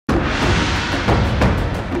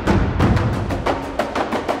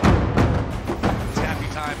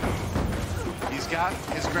got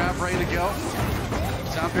his grab ready to go.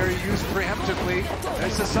 Soundberry used preemptively.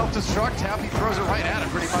 There's the self-destruct. Happy throws it right at him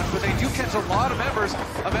pretty much, but they do catch a lot of members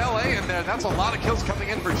of LA in there. That's a lot of kills coming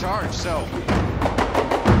in for Charge, so.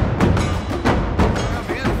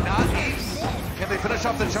 Not ace. Can they finish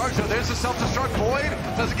off the Charge? No, there's the self-destruct. Void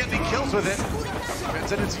doesn't get any kills with it.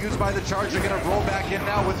 It's used by the Charge. They're going to roll back in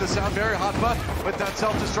now with the Soundberry Hotba. With that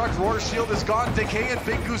self-destruct, Roar's shield is gone. Decay and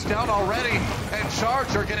Big Goose down already. And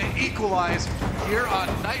Charge are going to equalize here on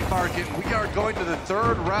Night Market. We are going to the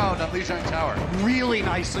third round on Lijiang Tower. Really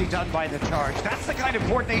nicely done by the Charge. That's the kind of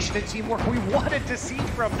coordination and teamwork we wanted to see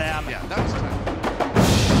from them. Yeah, that was tight.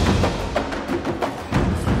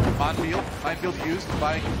 Minefield used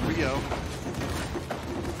by Rio.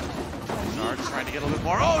 Charge trying to get a little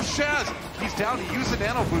more. Oh, Shaz! He's down to use the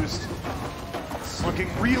nano boost. It's looking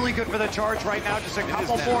really good for the Charge right now. Just a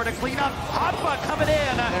couple more to clean up. Hotba coming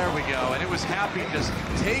in. There we go. And it was Happy just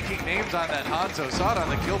taking names on that Hanzo. Saw it on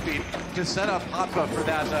the kill feed to set up Hotba for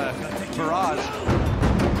that barrage.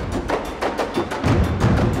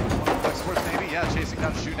 Maybe, yeah, chasing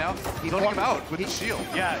down Shu now. He's him out with his shield.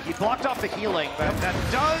 Yeah, he blocked off the healing, but that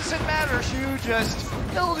doesn't matter. Shu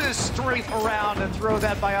he'll just strafe around and throw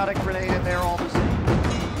that biotic grenade in there all the same.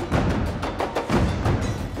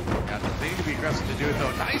 Aggressive to do it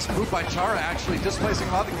though. Nice move by Chara actually, displacing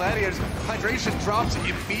a lot of the Gladiators. Hydration drops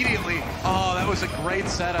immediately. Oh, that was a great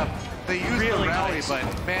setup. They used the rally, but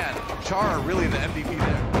man, Chara really the MVP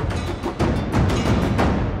there.